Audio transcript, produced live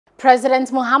President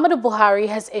Muhammadu Buhari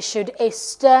has issued a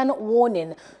stern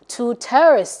warning to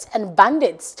terrorists and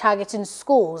bandits targeting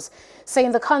schools,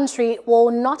 saying the country will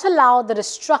not allow the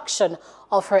destruction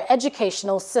of her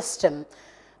educational system.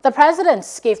 The president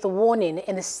gave the warning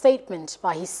in a statement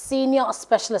by his senior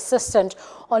special assistant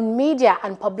on media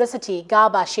and publicity,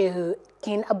 Garba Shehu,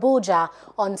 in Abuja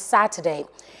on Saturday.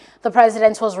 The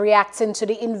president was reacting to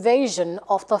the invasion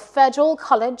of the Federal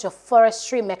College of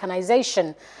Forestry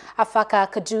Mechanization,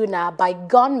 Afaka, Kaduna, by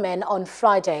gunmen on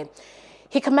Friday.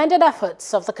 He commended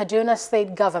efforts of the Kaduna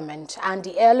state government and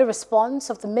the early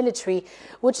response of the military,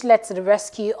 which led to the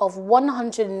rescue of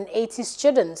 180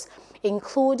 students,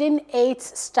 including 8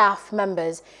 staff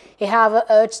members. He, however,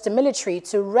 urged the military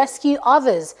to rescue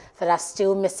others that are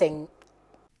still missing.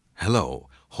 Hello,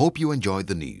 hope you enjoyed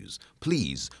the news.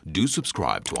 Please do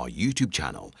subscribe to our YouTube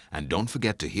channel and don't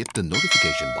forget to hit the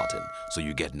notification button so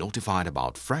you get notified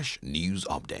about fresh news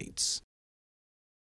updates.